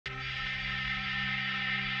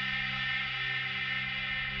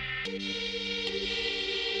I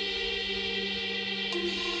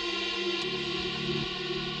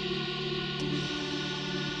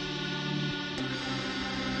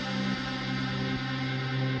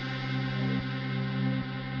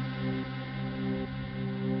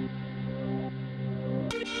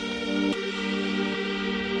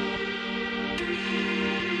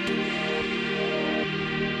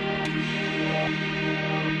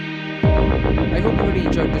hope you really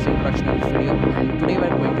enjoyed this introduction of this video, and today we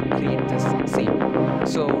are going to create this scene.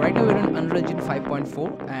 So right now we're in Unreal Engine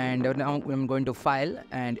 5.4, and now I'm going to File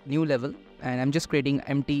and New Level, and I'm just creating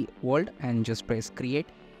empty world and just press Create.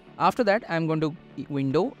 After that, I'm going to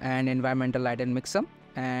Window and Environmental Light and Mixer,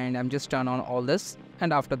 and I'm just turn on all this,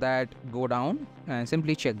 and after that go down and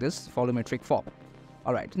simply check this volumetric fog.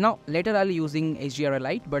 Alright, now later I'll be using HDRI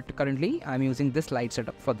light, but currently I'm using this light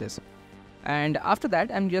setup for this. And after that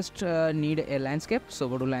I'm just need a landscape, so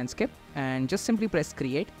go to landscape and just simply press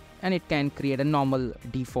create, and it can create a normal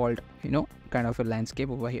default kind of a landscape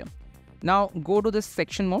over here. Now go to this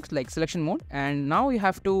section mode, like selection mode, and now you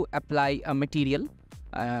have to apply a material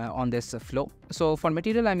on this flow. So for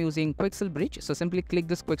material I'm using Quixel Bridge, so simply click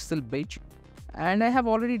this Quixel Bridge, and I have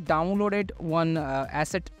already downloaded one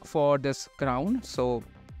asset for this ground. So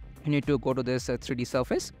you need to go to this 3D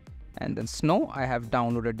surface, and then snow. I have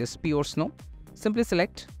downloaded this pure snow. Simply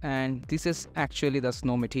select, and this is actually the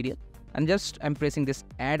snow material, and I'm pressing this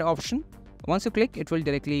add option. Once you click, it will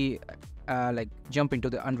directly jump into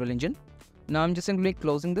the Unreal Engine. Now I'm just simply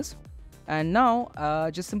closing this, and now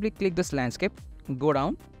just simply click this landscape, go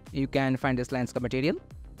down, you can find this landscape material,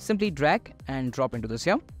 simply drag and drop into this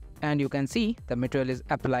here, and you can see the material is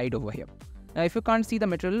applied over here. Now if you can't see the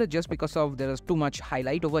material, just because of there is too much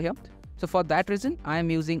highlight over here, so for that reason I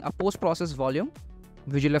am using a post-process volume,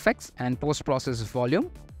 visual effects and post-process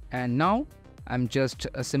volume, and now I'm just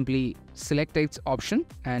simply select its option,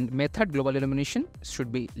 and method global illumination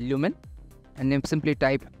should be lumen, and then simply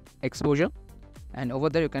type exposure, and over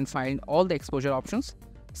there you can find all the exposure options.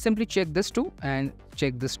 Simply check this two and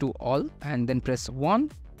check this to all, and then press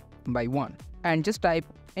one by one and just type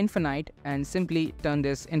infinite and simply turn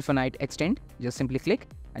this infinite extend. Just simply click,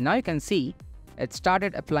 and now you can see it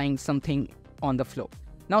started applying something on the flow.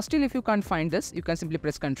 Now still if you can't find this, you can simply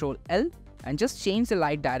press Ctrl L and just change the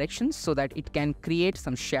light directions so that it can create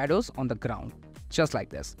some shadows on the ground, just like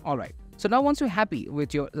this. Alright, so now once you're happy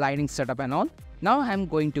with your lighting setup and all, now I'm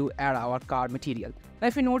going to add our car material. Now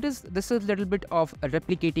if you notice, this is a little bit of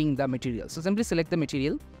replicating the material. So simply select the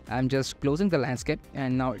material. I'm just closing the landscape,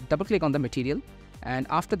 and now double click on the material, and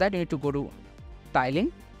after that you need to go to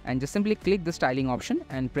tiling and just simply click this tiling option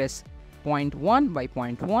and press 0.1 by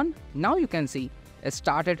 0.1. Now you can see it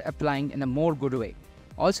started applying in a more good way.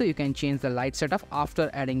 Also you can change the light setup after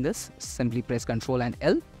adding this. Simply press Ctrl and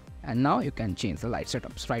L, and now you can change the light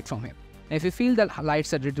setups right from here. If you feel the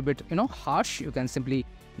lights are a little bit harsh, you can simply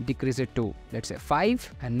decrease it to, let's say,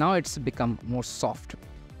 5, and now it's become more soft.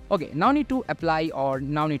 Okay, now need to apply, or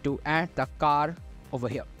now need to add the car over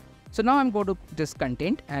here. So now I'm going to this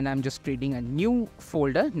content, and I'm just creating a new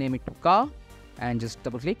folder, name it to car, and just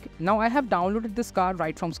double click. Now I have downloaded this car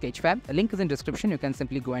right from Sketchfab. The link is in description. You can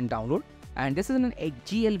simply go and download, and this is an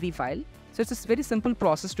GLB file. So it's a very simple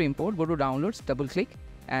process to import. Go to downloads, double click,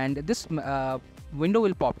 and this window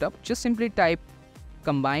will pop up. Just simply type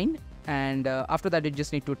combine, and after that you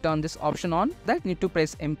just need to turn this option on. That need to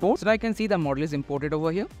press import. So now I can see the model is imported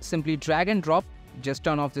over here. Simply drag and drop, just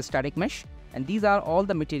turn off the static mesh, and these are all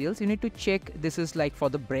the materials you need to check. This is like for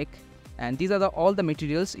the brake, and these are all the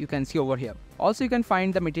materials you can see over here. Also you can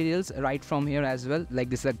find the materials right from here as well, like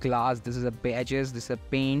this is a glass, this is a badges, this is a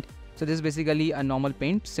paint. So this is basically a normal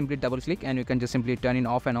paint. Simply double click and you can just simply turn it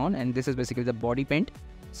off and on, and this is basically the body paint.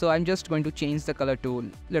 So I'm just going to change the color to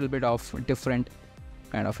a little bit of different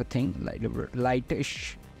kind of a thing, like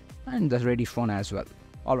lightish, and the reddish one as well.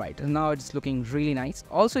 Alright, now it's looking really nice.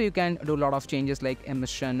 Also you can do a lot of changes like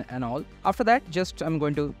emission and all. After that, just I'm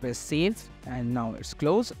going to press save, and now it's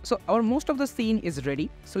closed. So our most of the scene is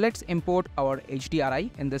ready. So let's import our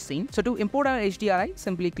HDRI in this scene. So to import our HDRI,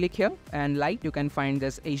 simply click here, and light, you can find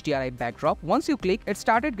this HDRI backdrop. Once you click, it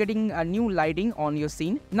started getting a new lighting on your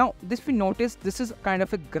scene. Now this, if you notice, this is kind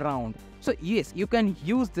of a ground. So yes, you can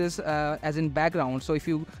use this as in background. So if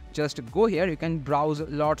you just go here, you can browse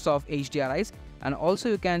lots of HDRIs, and also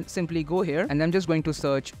you can simply go here, and I'm just going to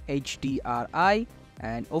search HDRI,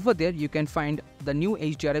 and over there you can find the new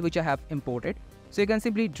HDRI which I have imported. So you can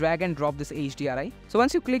simply drag and drop this HDRI. So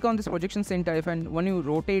once you click on this projection center, when you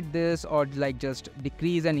rotate this or like just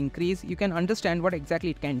decrease and increase, you can understand what exactly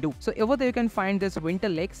it can do. So over there you can find this winter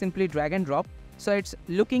lake. Simply drag and drop. So it's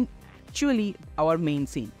looking actually our main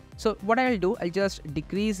scene. So what I'll do, I'll just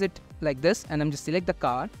decrease it like this, and I'm just select the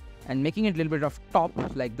car and making it a little bit of top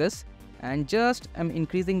like this, and just I'm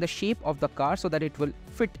increasing the shape of the car so that it will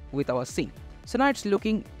fit with our scene. So now it's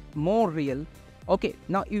looking more real. Okay,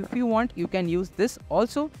 now if you want, you can use this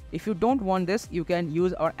also. If you don't want this, you can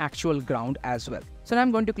use our actual ground as well. So now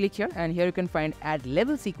I'm going to click here, and here you can find add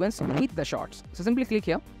level sequence with the shots. So simply click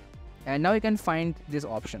here, and now you can find this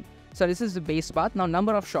option. So this is the base path. Now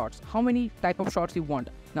number of shots, how many type of shots you want.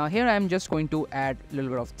 Now here I'm just going to add a little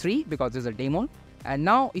bit of 3 because this is a demo. And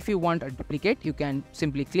now if you want a duplicate, you can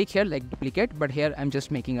simply click here like duplicate, but here I'm just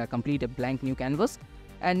making a complete blank new canvas.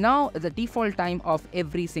 And now the default time of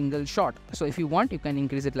every single shot. So if you want, you can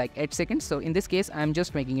increase it like 8 seconds. So in this case, I'm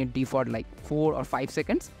just making it default like 4 or 5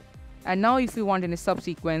 seconds. And now if you want any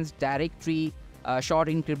subsequence, directory, shot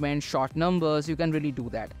increment, shot numbers, you can really do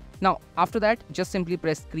that. Now after that, just simply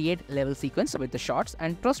press create level sequence with the shots,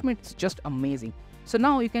 and trust me, it's just amazing. So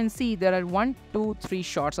now you can see there are 1, 2, 3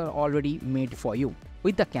 shots are already made for you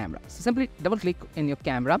with the camera. So simply double click in your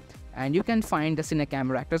camera, and you can find the Cine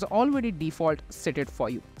Camera Actors already default set it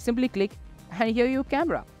for you. Simply click, and here your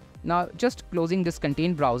camera. Now just closing this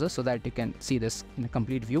contain browser so that you can see this in a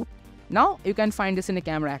complete view. Now you can find the Cine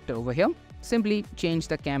Camera Actor over here. Simply change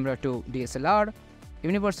the camera to DSLR,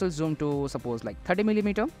 universal zoom to suppose like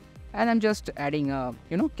 30mm, and I'm just adding a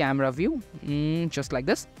camera view just like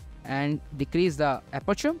this, and decrease the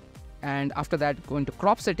aperture. And after that, go into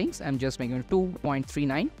crop settings. I'm just making it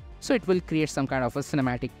 2.39, so it will create some kind of a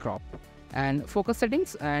cinematic crop. And focus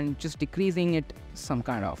settings, and just decreasing it some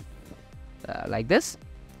kind of like this.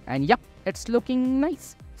 And yep, it's looking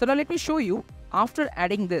nice. So now let me show you, after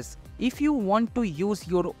adding this, if you want to use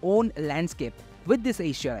your own landscape with this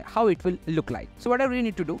HDRI, how it will look like. So what I really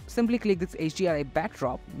need to do, simply click this HDRI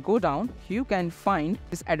backdrop, go down, you can find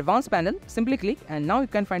this advanced panel, simply click, and now you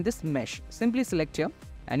can find this mesh. Simply select here,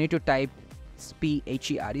 I need to type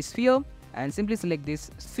SPHERE sphere, and simply select this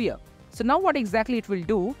sphere. So now what exactly it will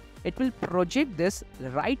do, it will project this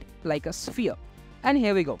right like a sphere. And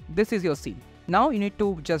here we go, this is your scene. Now you need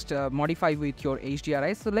to just modify with your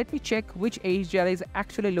HDRI. So let me check which HDRI is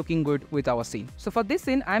actually looking good with our scene. So for this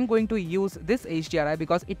scene, I'm going to use this HDRI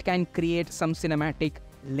because it can create some cinematic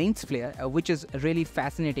lens flare, which is really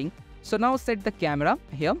fascinating. So now set the camera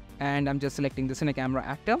here, and I'm just selecting the Cine Camera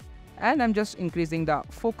Actor, and I'm just increasing the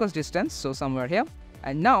focus distance, so somewhere here.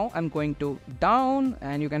 And now I'm going to down,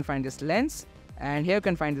 and you can find this lens, and here you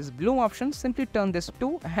can find this blue option. Simply turn this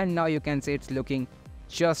to, and now you can say it's looking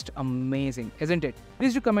just amazing, isn't it?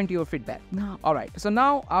 Please do comment your feedback. Alright, so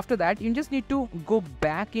now after that, you just need to go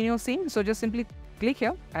back in your scene. So just simply click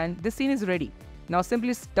here, and this scene is ready. Now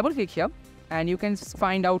simply double click here, and you can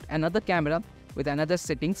find out another camera with another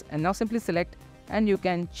settings, and now simply select, and you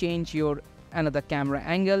can change your another camera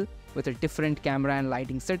angle with a different camera and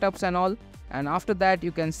lighting setups and all. And after that,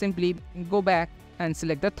 you can simply go back and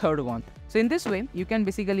select the third one. So in this way, you can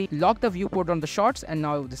basically lock the viewport on the shots, and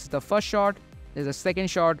now this is the first shot, there's a second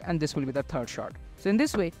shot, and this will be the third shot. So in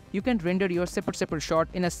this way, you can render your separate shot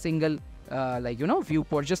in a single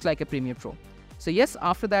viewport, just like a Premiere Pro. So yes,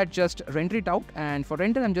 after that, just render it out, and for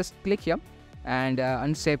render, I'm just click here and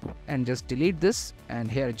unsave and just delete this, and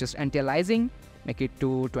here just anti-aliasing, make it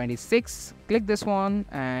to 26, click this one,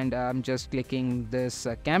 and I'm just clicking this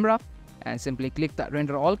camera, and simply click the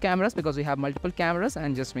render all cameras because we have multiple cameras,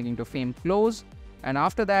 and just making to frame close. And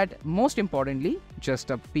after that, most importantly,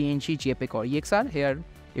 just a PNG, JPEG or EXR. Here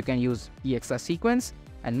you can use EXR sequence,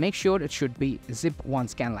 and make sure it should be zip 1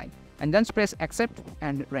 scan line, and then press accept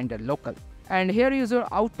and render local. And here is your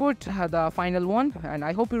output, the final one. And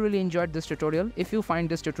I hope you really enjoyed this tutorial. If you find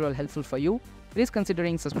this tutorial helpful for you, please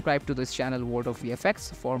considering subscribe to this channel World of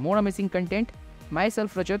VFX for more amazing content.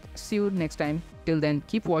 Myself Rajat, see you next time. Till then,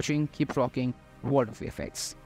 keep watching, keep rocking World of VFX.